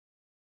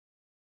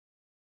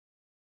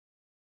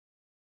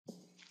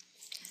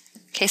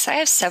Okay, so I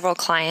have several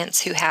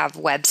clients who have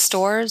web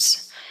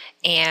stores,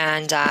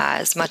 and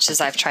as much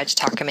as I've tried to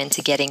talk them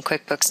into getting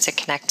QuickBooks to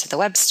connect to the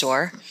web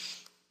store,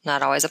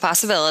 not always a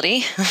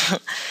possibility.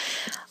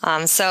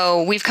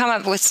 So we've come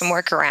up with some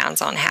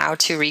workarounds on how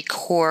to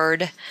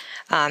record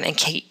and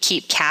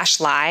keep cash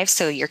live,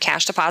 so your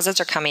cash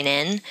deposits are coming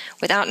in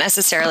without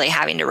necessarily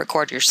having to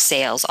record your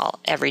sales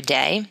every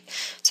day.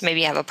 So maybe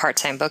you have a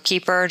part-time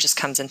bookkeeper, just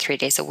comes in 3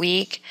 days a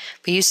week,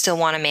 but you still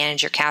want to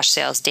manage your cash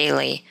sales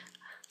daily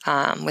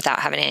without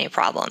having any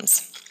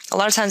problems. A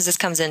lot of times this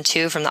comes in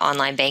too from the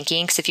online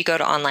banking, because if you go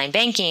to online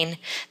banking,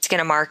 it's going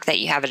to mark that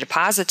you have a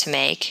deposit to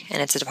make, and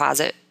it's a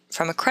deposit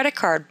from a credit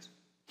card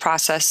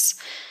process,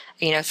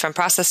 from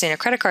processing a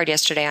credit card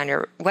yesterday on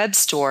your web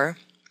store,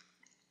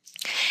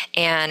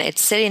 and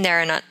it's sitting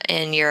there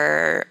in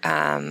your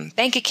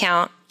bank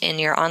account in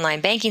your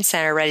online banking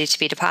center ready to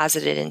be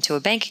deposited into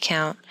a bank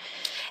account.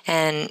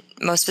 And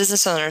most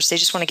business owners, they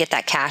just want to get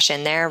that cash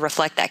in there,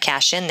 reflect that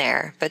cash in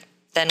there, but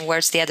then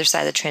where's the other side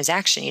of the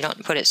transaction? You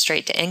don't put it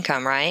straight to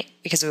income, right?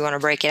 Because we want to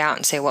break it out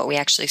and say what we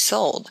actually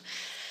sold.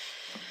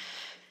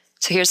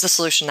 So here's the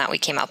solution that we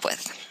came up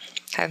with.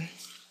 Okay.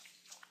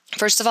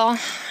 First of all,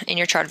 in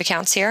your chart of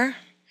accounts here,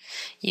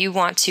 you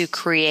want to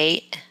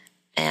create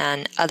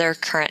an other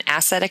current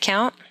asset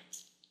account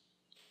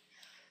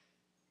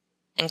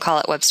and call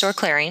it Webstore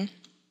Clearing.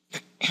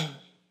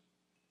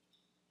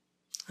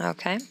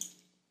 Okay.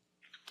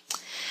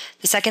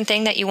 The second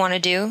thing that you want to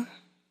do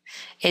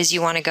is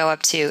you want to go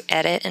up to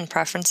Edit and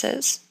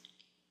Preferences,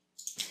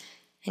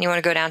 and you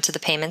want to go down to the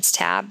Payments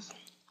tab,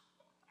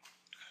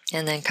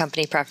 and then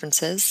Company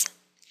Preferences.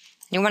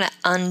 You want to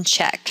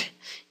uncheck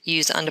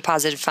Use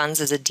Undeposited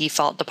Funds as a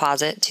default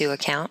deposit to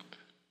account.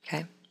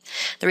 Okay.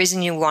 The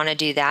reason you want to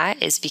do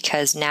that is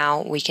because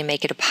now we can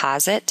make a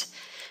deposit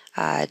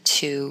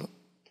to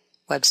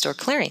Webstore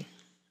Clearing.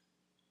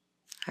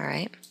 All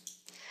right.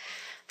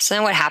 So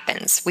then what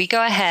happens? We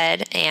go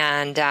ahead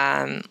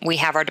and we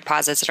have our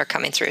deposits that are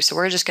coming through. So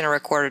we're just going to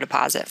record a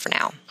deposit for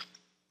now.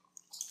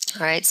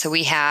 All right. So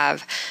we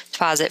have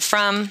deposit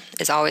from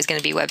is always going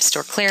to be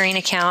Webstore Clearing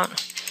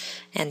account,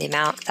 and the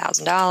amount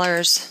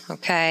 $1,000.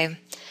 Okay.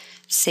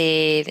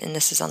 Save, and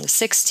this is on the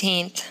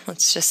 16th.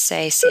 Let's just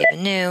say save a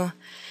new.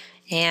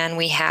 And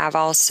we have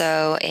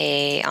also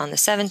on the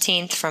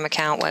 17th from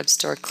account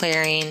Webstore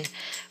Clearing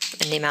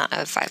in the amount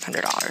of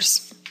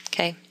 $500.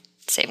 Okay,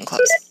 save and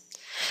close.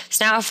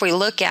 So now if we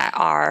look at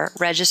our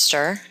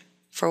register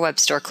for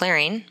Webstore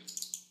Clearing,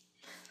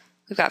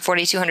 we've got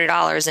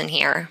 $4,200 in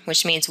here,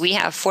 which means we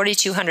have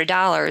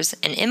 $4,200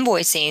 in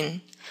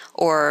invoicing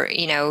or,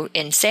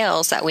 in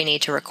sales that we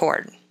need to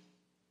record.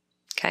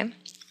 Okay.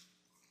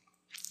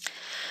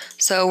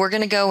 So we're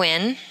going to go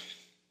in.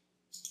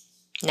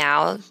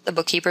 Now the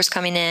bookkeeper's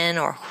coming in,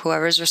 or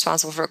whoever's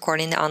responsible for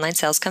recording the online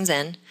sales comes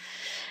in,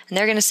 and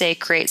they're going to say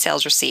create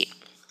sales receipt.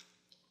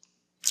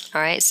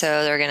 All right,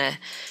 so they're going to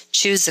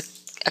choose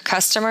a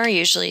customer.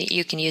 Usually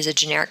you can use a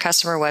generic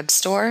customer web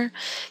store,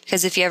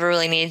 because if you ever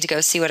really need to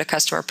go see what a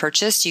customer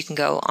purchased, you can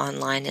go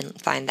online and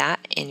find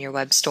that in your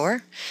web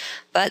store.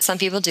 But some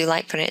people do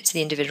like putting it to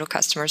the individual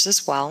customers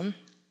as well.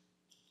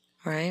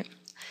 All right,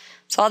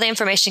 so all the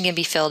information can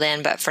be filled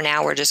in, but for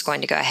now we're just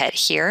going to go ahead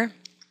here.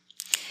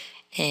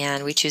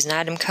 And we choose an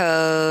item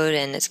code,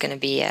 and it's going to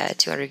be a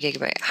 200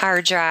 gigabyte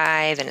hard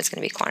drive, and it's going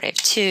to be a quantity of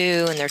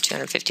 2, and they're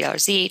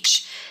 $250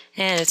 each,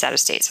 and it's out of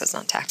state, so it's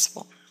not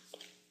taxable.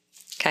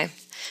 Okay,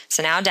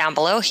 so now down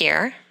below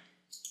here,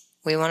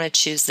 we want to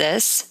choose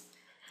this,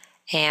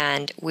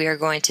 and we are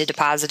going to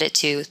deposit it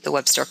to the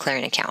Webstore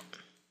Clearing account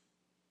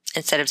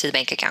instead of to the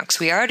bank account, because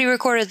we already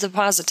recorded the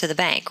deposit to the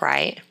bank,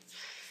 right?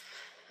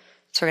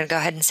 So we're going to go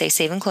ahead and say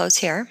save and close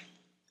here.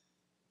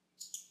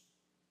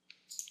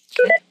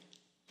 Okay.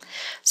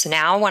 So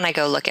now when I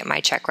go look at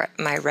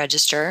my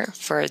register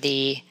for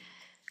the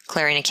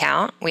clearing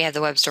account, we have the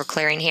Webstore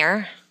Clearing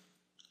here.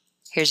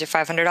 Here's your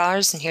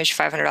 $500, and here's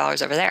your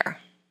 $500 over there.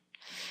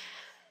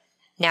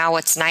 Now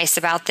what's nice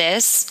about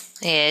this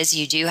is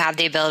you do have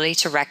the ability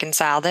to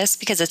reconcile this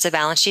because it's a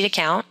balance sheet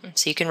account,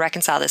 so you can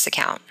reconcile this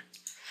account.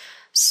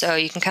 So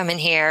you can come in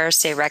here,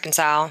 say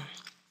reconcile.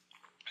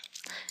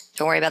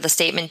 Don't worry about the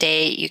statement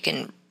date. You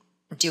can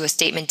do a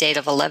statement date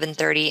of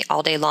 11/30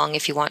 all day long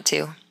if you want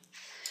to.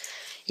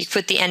 You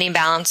put the ending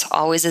balance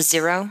always as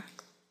 0.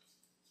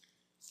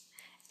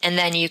 And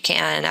then you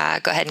can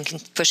go ahead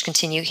and push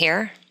continue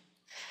here.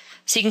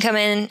 So you can come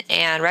in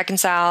and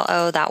reconcile,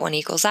 oh, that one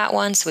equals that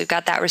one. So we've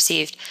got that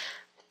received.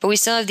 But we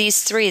still have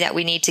these 3 that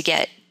we need to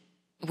get.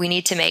 We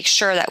need to make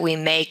sure that we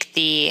make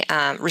the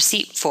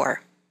receipt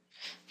for.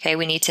 Okay,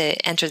 we need to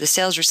enter the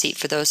sales receipt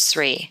for those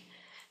 3.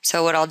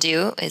 So what I'll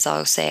do is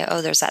I'll say,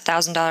 oh, there's that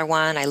 $1,000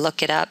 one. I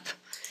look it up.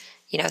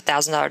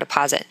 $1,000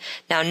 deposit.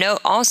 Now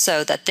note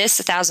also that this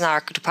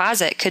 $1,000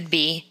 deposit could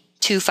be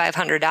 2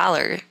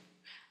 $500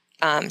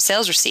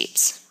 sales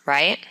receipts,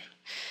 right?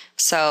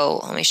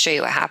 So let me show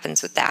you what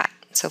happens with that.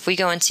 So if we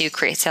go into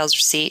create sales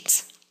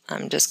receipts,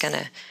 I'm just going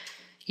to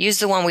use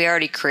the one we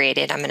already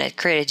created. I'm going to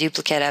create a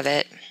duplicate of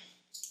it,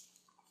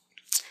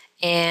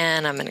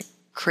 and I'm going to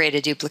create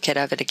a duplicate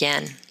of it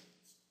again.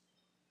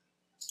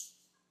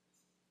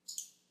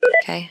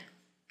 Okay.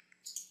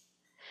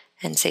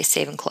 And say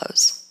save and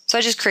close. So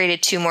I just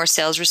created 2 more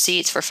sales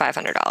receipts for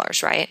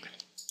 $500, right?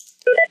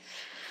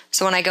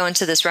 So when I go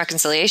into this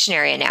reconciliation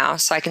area now,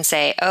 so I can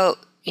say, oh,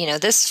 you know,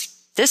 this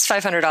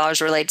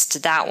 $500 relates to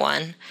that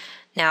one.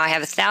 Now I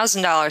have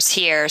 $1,000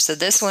 here, so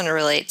this one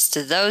relates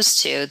to those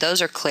 2.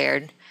 Those are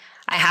cleared.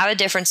 I have a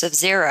difference of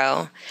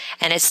 0,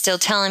 and it's still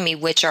telling me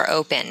which are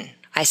open.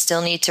 I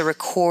still need to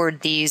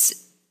record these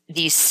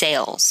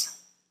sales,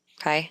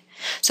 okay?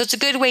 So it's a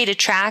good way to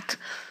track,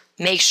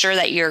 make sure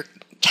that you're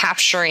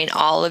capturing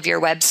all of your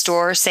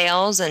Webstore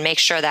sales and make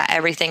sure that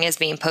everything is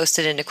being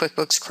posted into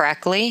QuickBooks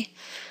correctly.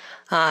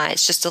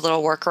 It's just a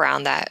little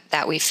workaround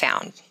that we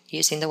found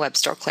using the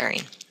Webstore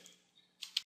clearing.